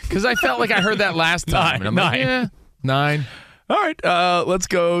 10, because I felt like I heard that last time. 9, and I'm like, yeah, 9. All right, let's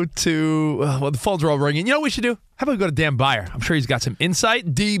go to the phones are all ringing. You know what we should do? How about we go to Dan Byer? I'm sure he's got some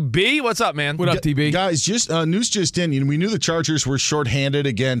insight. DB, what's up, man? What up, DB? Guys, just news just in. We knew the Chargers were shorthanded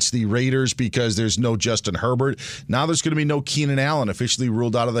against the Raiders because there's no Justin Herbert. Now there's going to be no Keenan Allen, officially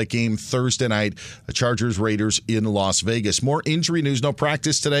ruled out of that game Thursday night. The Chargers-Raiders in Las Vegas. More injury news. No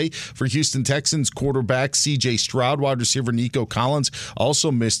practice today for Houston Texans quarterback C.J. Stroud. Wide receiver Nico Collins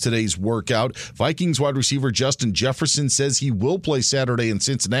also missed today's workout. Vikings wide receiver Justin Jefferson says he will play Saturday in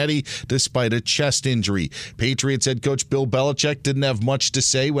Cincinnati despite a chest injury. Patriots head coach Bill Belichick didn't have much to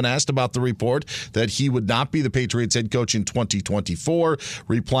say when asked about the report that he would not be the Patriots head coach in 2024,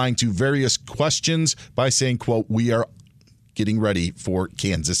 replying to various questions by saying, quote, "We are getting ready for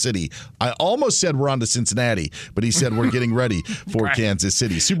Kansas City." I almost said we're on to Cincinnati, but he said we're getting ready for Kansas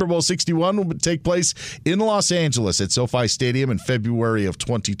City. Super Bowl 61 will take place in Los Angeles at SoFi Stadium in February of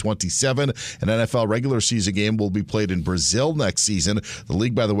 2027. An NFL regular season game will be played in Brazil next season. The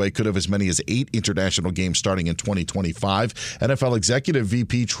league, by the way, could have as many as 8 international games starting in 2025. NFL Executive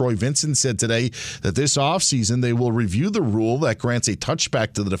VP Troy Vincent said today that this offseason they will review the rule that grants a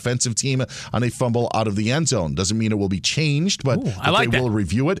touchback to the defensive team on a fumble out of the end zone. Doesn't mean it will be changed, but they will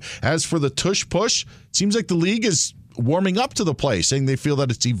review it. As for the tush push, it seems like the league is warming up to the play, saying they feel that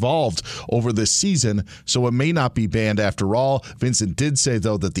it's evolved over this season, so it may not be banned after all. Vincent did say,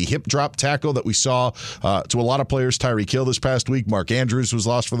 though, that the hip drop tackle that we saw to a lot of players, Tyreek Hill this past week, Mark Andrews was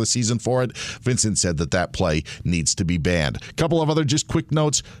lost for the season for it. Vincent said that play needs to be banned. A couple of other just quick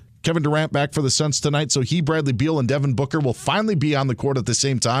notes. Kevin Durant back for the Suns tonight, so he, Bradley Beal, and Devin Booker will finally be on the court at the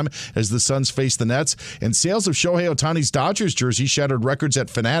same time as the Suns face the Nets. And sales of Shohei Ohtani's Dodgers jersey shattered records at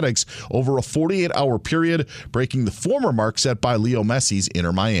Fanatics over a 48-hour period, breaking the former mark set by Leo Messi's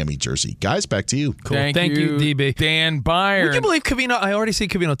Inter Miami jersey. Guys, back to you. Cool. Thank you, DB. Dan Byer. Would you believe Covino? I already see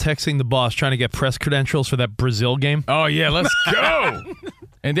Covino texting the boss trying to get press credentials for that Brazil game. Oh, yeah, let's go.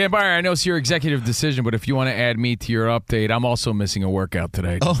 And Dan Byer, I know it's your executive decision, but if you want to add me to your update, I'm also missing a workout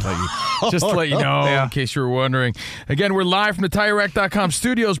today. Just to let you know, in case you were wondering. Again, we're live from the TireRack.com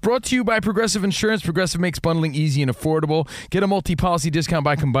studios, brought to you by Progressive Insurance. Progressive makes bundling easy and affordable. Get a multi-policy discount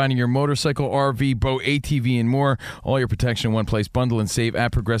by combining your motorcycle, RV, boat, ATV, and more. All your protection in one place. Bundle and save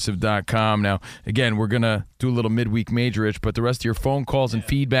at Progressive.com. Now, again, we're going to do a little midweek major itch, but the rest of your phone calls and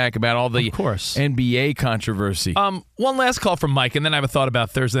feedback about all the NBA controversy. One last call from Mike, and then I have a thought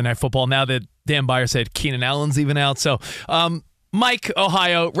about Thursday Night Football now that Dan Byer said Keenan Allen's even out. So, Mike,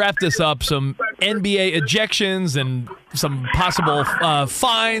 Ohio, wrap this up. Some NBA ejections and some possible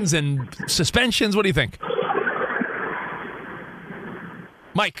fines and suspensions. What do you think?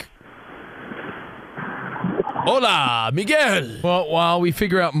 Mike. Hola, Miguel. Well, while we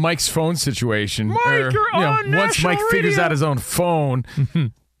figure out Mike's phone situation, Mike, you're on once Mike figures radio. out his own phone,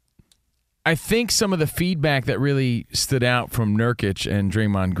 I think some of the feedback that really stood out from Nurkic and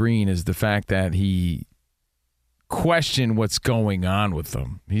Draymond Green is the fact that he questioned what's going on with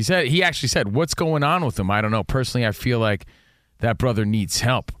them. He actually said, "What's going on with them? I don't know. Personally, I feel like that brother needs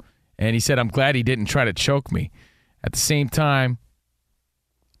help." And he said, "I'm glad he didn't try to choke me." At the same time,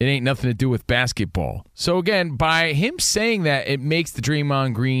 it ain't nothing to do with basketball. So again, by him saying that, it makes the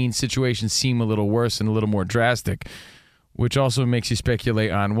Draymond Green situation seem a little worse and a little more drastic, which also makes you speculate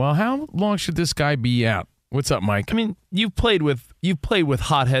on, well, how long should this guy be out? What's up, Mike? I mean, you've played with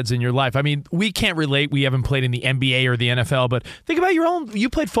hotheads in your life. I mean, we can't relate. We haven't played in the NBA or the NFL, but think about your own. You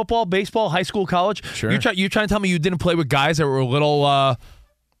played football, baseball, high school, college. Sure. You're trying to tell me you didn't play with guys that were a little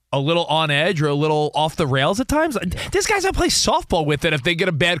on edge or a little off the rails at times? There's guys I play softball with that if they get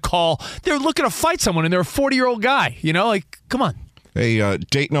a bad call, they're looking to fight someone and they're a 40-year-old guy. You know, like, come on. Hey,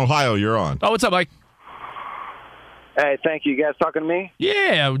 Dayton, Ohio, you're on. Oh, what's up, Mike? Hey, thank you. You guys talking to me?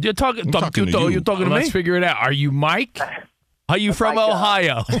 Yeah, you're talking to you. You're talking to me? Let's figure it out. Are you Mike? Are you from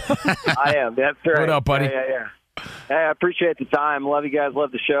Ohio? I am. That's right. What up, buddy? Yeah. Hey, I appreciate the time. Love you guys.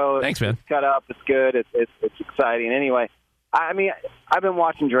 Love the show. Thanks, man. It's cut up. It's good. It's exciting. Anyway, I mean, I've been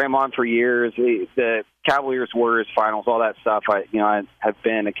watching Draymond for years. The Cavaliers, Warriors finals, all that stuff. I have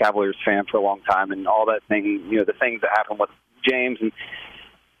been a Cavaliers fan for a long time, and all that thing. The things that happened with James. And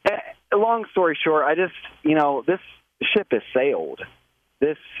long story short, I just this ship has sailed.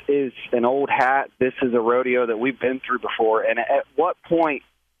 This is an old hat. This is a rodeo that we've been through before. And at what point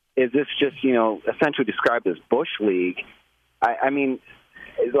is this just, essentially described as Bush League? I mean,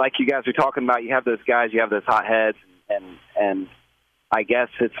 like you guys were talking about, you have those guys, you have those hotheads, and I guess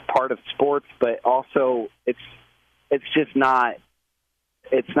it's part of sports, but also it's just not,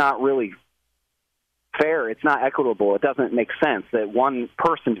 it's not really fair. It's not equitable. It doesn't make sense that one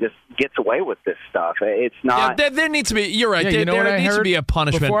person just gets away with this stuff. It's not. Yeah, there needs to be. You're right. Yeah, you know there what I needs to heard? be a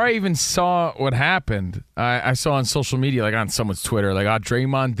punishment. Before I even saw what happened, I saw on social media, like on someone's Twitter, like, "Oh,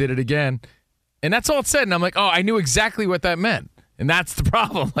 Draymond did it again," and that's all it said. And I'm like, "Oh, I knew exactly what that meant." And that's the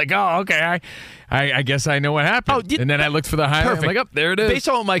problem. Like, oh, okay, I guess I know what happened. And then I looked for the highlight. I'm like, oh, there it is. Based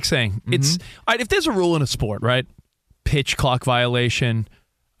on what Mike's saying, it's all right, if there's a rule in a sport, right? Pitch clock violation,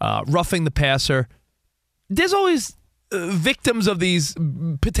 roughing the passer. There's always victims of these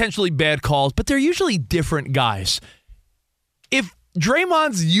potentially bad calls, but they're usually different guys. If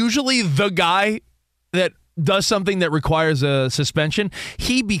Draymond's usually the guy that does something that requires a suspension,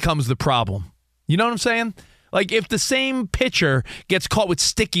 he becomes the problem. You know what I'm saying? Like, if the same pitcher gets caught with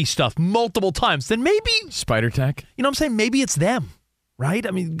sticky stuff multiple times, then maybe... Spider tack? You know what I'm saying? Maybe it's them, right?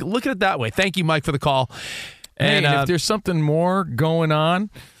 I mean, look at it that way. Thank you, Mike, for the call. And if there's something more going on,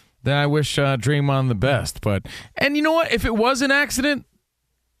 then I wish Draymond the best. And you know what? If it was an accident,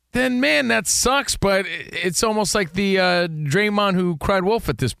 then, man, that sucks. But it's almost like the Draymond who cried wolf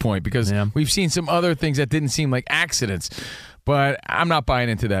at this point, because we've seen some other things that didn't seem like accidents. But I'm not buying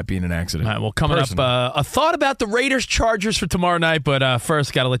into that being an accident. All right, well, coming up, a thought about the Raiders-Chargers for tomorrow night. But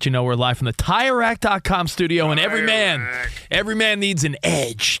first, got to let you know we're live from the TireRack.com studio, and every man needs an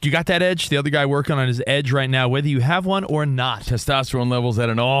edge. You got that edge? The other guy working on his edge right now, whether you have one or not. Testosterone levels at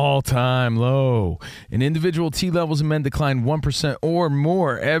an all-time low. And individual T levels in men decline 1% or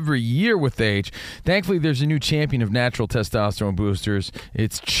more every year with age. Thankfully, there's a new champion of natural testosterone boosters.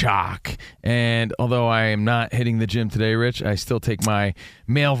 It's Chalk. And although I am not hitting the gym today, Rich, I still take my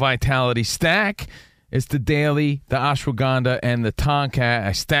male vitality stack. It's the daily, the ashwagandha, and the tonkat.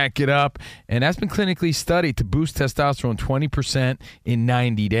 I stack it up, and that's been clinically studied to boost testosterone 20% in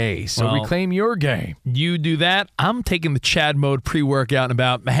 90 days. So reclaim your game. You do that. I'm taking the Chad mode pre-workout in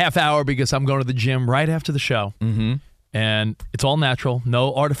about a half hour because I'm going to the gym right after the show. Mm-hmm. And it's all natural,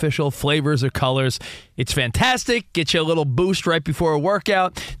 no artificial flavors or colors. It's fantastic. Get you a little boost right before a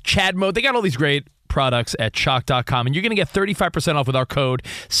workout. Chad mode. They got all these great products at chalk.com, and you're going to get 35% off with our code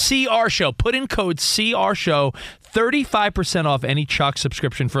CRSHOW. Put in code CRSHOW, 35% off any Chalk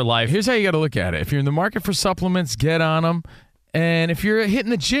subscription for life. Here's how you got to look at it. If you're in the market for supplements, get on them. And if you're hitting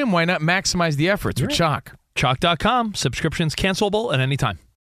the gym, why not maximize the efforts with Chalk? Chalk.com. Subscriptions cancelable at any time.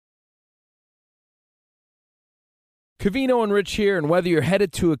 Covino and Rich here, and whether you're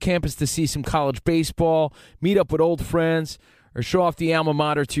headed to a campus to see some college baseball, meet up with old friends, or show off the alma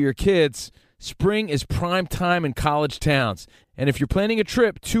mater to your kids, spring is prime time in college towns. And if you're planning a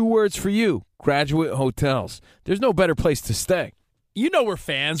trip, 2 words for you: Graduate Hotels. There's no better place to stay. You know we're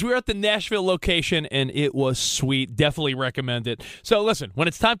fans. We were at the Nashville location, and it was sweet. Definitely recommend it. So listen, when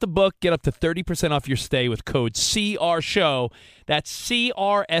it's time to book, get up to 30% off your stay with code CRSHOW. That's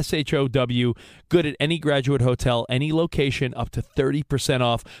CRSHOW. Good at any Graduate Hotel, any location, up to 30%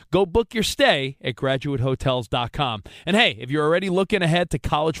 off. Go book your stay at graduatehotels.com. And hey, if you're already looking ahead to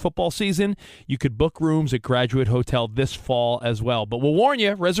college football season, you could book rooms at Graduate Hotel this fall as well. But we'll warn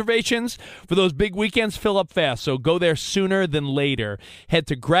you, reservations for those big weekends fill up fast, so go there sooner than later. Head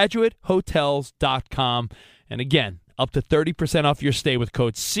to graduatehotels.com. And again, up to 30% off your stay with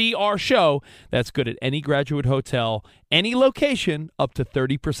code CRSHOW. That's good at any Graduate Hotel, any location, up to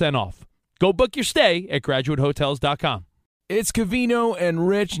 30% off. Go book your stay at graduatehotels.com. It's Covino and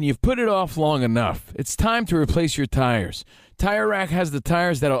Rich, and you've put it off long enough. It's time to replace your tires. Tire Rack has the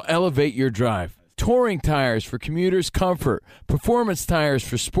tires that'll elevate your drive. Touring tires for commuters' comfort, performance tires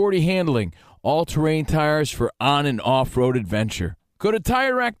for sporty handling, all-terrain tires for on- and off-road adventure. Go to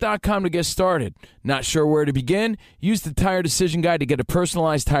TireRack.com to get started. Not sure where to begin? Use the Tire Decision Guide to get a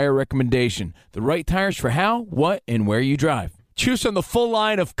personalized tire recommendation. The right tires for how, what, and where you drive. Choose from the full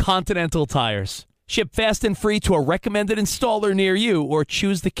line of Continental tires. Ship fast and free to a recommended installer near you, or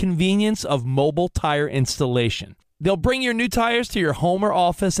choose the convenience of mobile tire installation. They'll bring your new tires to your home or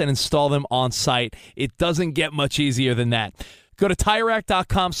office and install them on site. It doesn't get much easier than that. Go to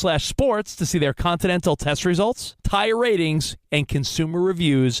TireRack.com/sports to see their Continental test results, tire ratings, and consumer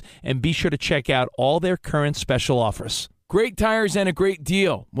reviews, and be sure to check out all their current special offers. Great tires and a great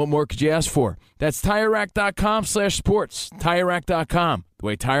deal. What more could you ask for? That's TireRack.com/sports. TireRack.com, the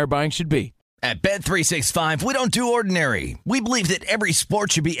way tire buying should be. At Bet365, we don't do ordinary. We believe that every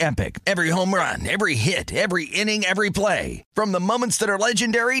sport should be epic. Every home run, every hit, every inning, every play. From the moments that are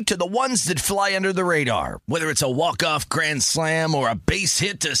legendary to the ones that fly under the radar. Whether it's a walk-off grand slam or a base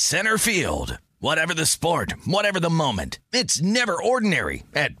hit to center field. Whatever the sport, whatever the moment. It's never ordinary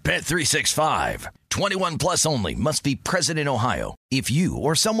at Bet365. 21 plus only. Must be present in Ohio. If you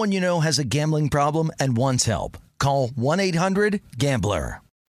or someone you know has a gambling problem and wants help, call 1-800-GAMBLER.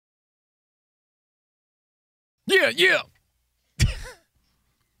 Yeah.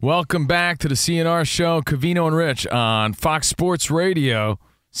 Welcome back to the CNR show. Covino and Rich on Fox Sports Radio.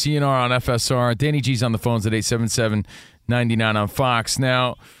 CNR on FSR. Danny G's on the phones at 877-99 on Fox.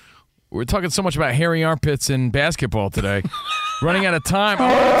 Now, we're talking so much about hairy armpits in basketball today. Running out of time.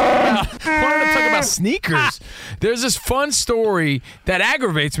 I wanted to talk about sneakers. There's this fun story that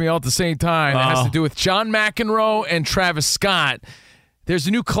aggravates me all at the same time. It has to do with John McEnroe and Travis Scott. There's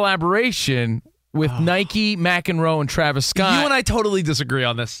a new collaboration with Nike, McEnroe, and Travis Scott. You and I totally disagree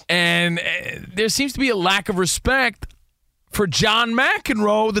on this. And there seems to be a lack of respect for John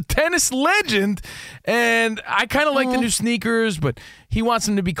McEnroe, the tennis legend. And I kind of like the new sneakers, but he wants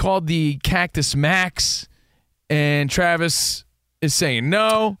them to be called the Cactus Max. And Travis is saying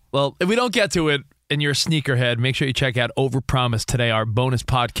no. Well, if we don't get to it and you're a sneakerhead, make sure you check out Overpromise today, our bonus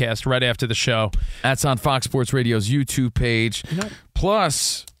podcast right after the show. That's on Fox Sports Radio's YouTube page.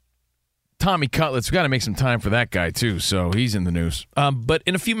 Plus, Tommy Cutlets, we got to make some time for that guy, too, so he's in the news. But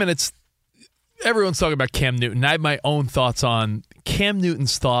in a few minutes, everyone's talking about Cam Newton. I have my own thoughts on Cam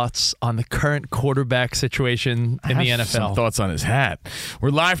Newton's thoughts on the current quarterback situation in the NFL. Some thoughts on his hat.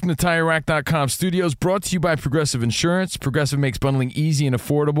 We're live from the TireRack.com studios, brought to you by Progressive Insurance. Progressive makes bundling easy and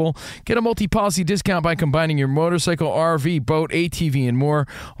affordable. Get a multi-policy discount by combining your motorcycle, RV, boat, ATV, and more.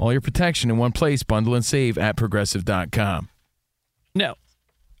 All your protection in one place. Bundle and save at Progressive.com.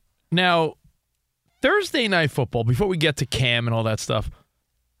 Now, Thursday Night Football, before we get to Cam and all that stuff,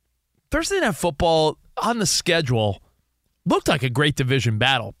 Thursday Night Football on the schedule looked like a great division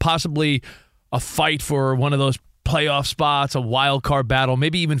battle, possibly a fight for one of those playoff spots, a wild card battle,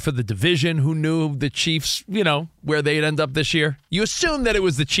 maybe even for the division. Who knew the Chiefs, where they'd end up this year? You assume that it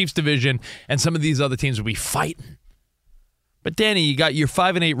was the Chiefs division and some of these other teams would be fighting. But Danny, you got your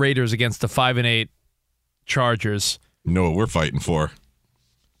 5-8 Raiders against the 5-8 Chargers. You know what we're fighting for?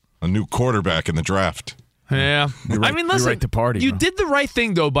 A new quarterback in the draft. Yeah. Right, listen, right to party, you bro. did the right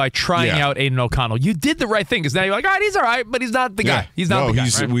thing, though, by trying out Aiden O'Connell. You did the right thing, because now you're like, all right, he's all right, but he's not the guy. He's not the guy.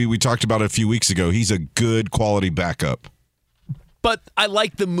 Right? We talked about it a few weeks ago. He's a good quality backup. But I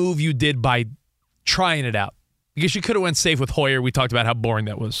like the move you did by trying it out, because you could have went safe with Hoyer. We talked about how boring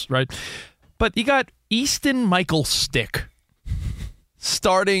that was, right? But you got Easton Michael Stick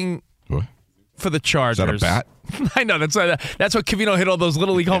starting for the Chargers. Is that a bat? I know. That's what Covino hit all those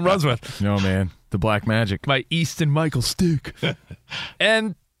Little League home runs with. No, man. The Black Magic. By Easton Michael Stick.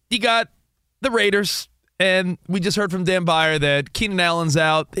 And you got the Raiders, and we just heard from Dan Byer that Keenan Allen's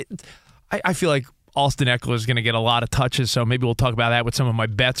out. I feel like Austin Eckler is going to get a lot of touches, so maybe we'll talk about that with some of my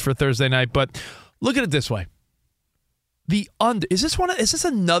bets for Thursday night. But look at it this way. The under is this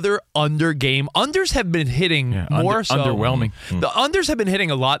another under game? Unders have been hitting more so. Underwhelming. The unders have been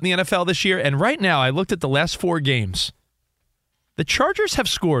hitting a lot in the NFL this year, and right now I looked at the last 4 games. The Chargers have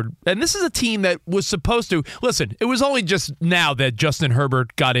scored, and this is a team that was supposed to listen. It was only just now that Justin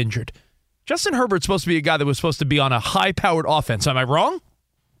Herbert got injured. Justin Herbert's supposed to be a guy that was supposed to be on a high-powered offense. Am I wrong?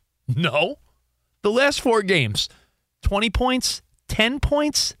 No. The last 4 games: 20 points, 10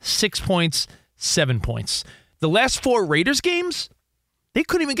 points, 6 points, 7 points. The last 4 Raiders games, they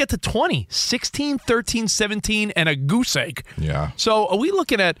couldn't even get to 20. 16, 13, 17, and a goose egg. Yeah. So are we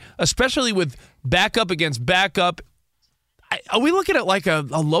looking at, especially with backup against backup, are we looking at like a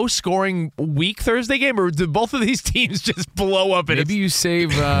low-scoring week Thursday game, or do both of these teams just blow up? Maybe you save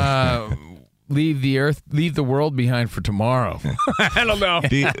leave the world behind for tomorrow. I don't know.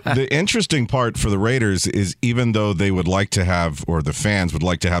 The interesting part for the Raiders is, even though they would like to have, or the fans would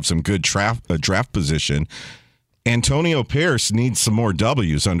like to have, some good draft position, Antonio Pierce needs some more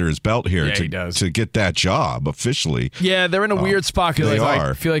W's under his belt here to get that job officially. Yeah, they're in a weird spot.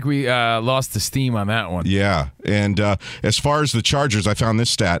 I feel like we lost the steam on that one. Yeah, and as far as the Chargers, I found this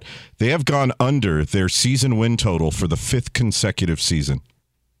stat. They have gone under their season win total for the 5th consecutive season.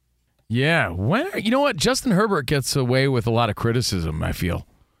 Yeah, you know what? Justin Herbert gets away with a lot of criticism, I feel.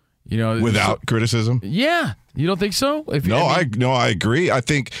 Without criticism? Yeah. You don't think so? I agree. I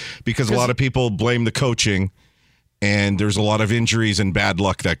think because a lot of people blame the coaching, and there's a lot of injuries and bad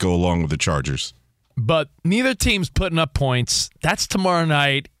luck that go along with the Chargers. But neither team's putting up points. That's tomorrow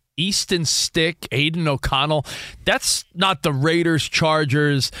night. Easton Stick, Aiden O'Connell. That's not the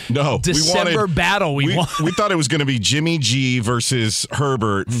Raiders-Chargers December battle we want. We thought it was going to be Jimmy G versus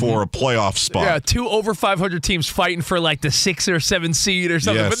Herbert for a playoff spot. Yeah, 2 over 500 teams fighting for like the 6 or 7 seed or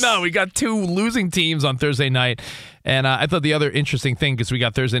something. Yes. But no, we got 2 losing teams on Thursday night. And I thought the other interesting thing, because we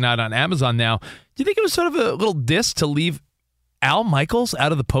got Thursday night on Amazon now, do you think it was sort of a little diss to leave Al Michaels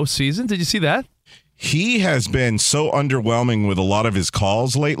out of the postseason? Did you see that? He has been so underwhelming with a lot of his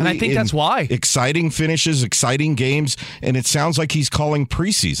calls lately. And I think that's why. Exciting finishes, exciting games, and it sounds like he's calling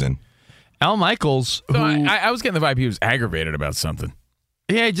preseason. Al Michaels. No, I was getting the vibe he was aggravated about something.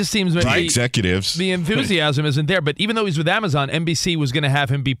 Yeah, it just seems the executives. The enthusiasm isn't there. But even though he's with Amazon, NBC was going to have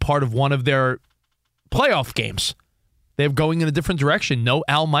him be part of one of their playoff games. They're going in a different direction. No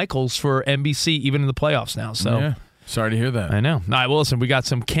Al Michaels for NBC, even in the playoffs now. So yeah. Sorry to hear that. I know. All right, well, listen, we got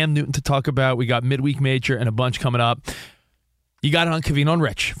some Cam Newton to talk about. We got midweek major and a bunch coming up. You got it on Covino and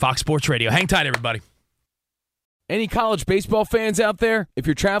Rich, Fox Sports Radio. Hang tight, everybody. Any college baseball fans out there? If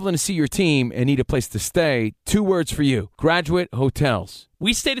you're traveling to see your team and need a place to stay, 2 words for you: Graduate Hotels.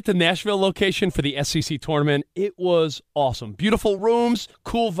 We stayed at the Nashville location for the SEC tournament. It was awesome. Beautiful rooms,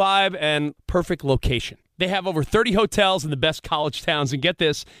 cool vibe, and perfect location. They have over 30 hotels in the best college towns. And get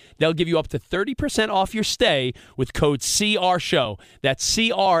this, they'll give you up to 30% off your stay with code CRSHOW. That's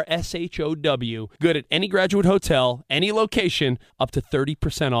CRSHOW. Good at any Graduate Hotel, any location, up to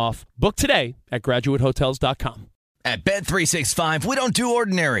 30% off. Book today at graduatehotels.com. At Bet365, we don't do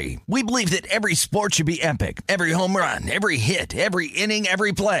ordinary. We believe that every sport should be epic. Every home run, every hit, every inning,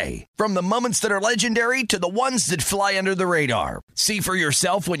 every play. From the moments that are legendary to the ones that fly under the radar. See for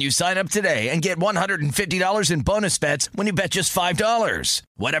yourself when you sign up today and get $150 in bonus bets when you bet just $5.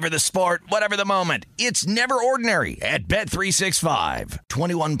 Whatever the sport, whatever the moment, it's never ordinary at Bet365.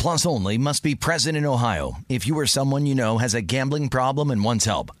 21 plus only. Must be present in Ohio. If you or someone you know has a gambling problem and wants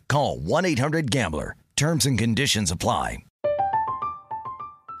help, call 1-800-GAMBLER. Terms and conditions apply.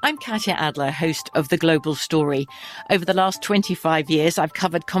 I'm Katya Adler, host of The Global Story. Over the last 25 years, I've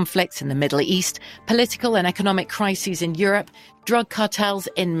covered conflicts in the Middle East, political and economic crises in Europe, drug cartels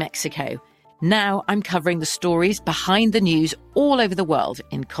in Mexico. Now I'm covering the stories behind the news all over the world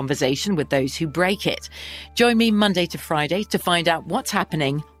in conversation with those who break it. Join me Monday to Friday to find out what's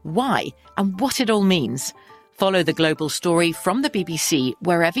happening, why, and what it all means. Follow The Global Story from the BBC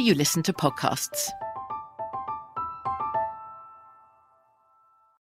wherever you listen to podcasts.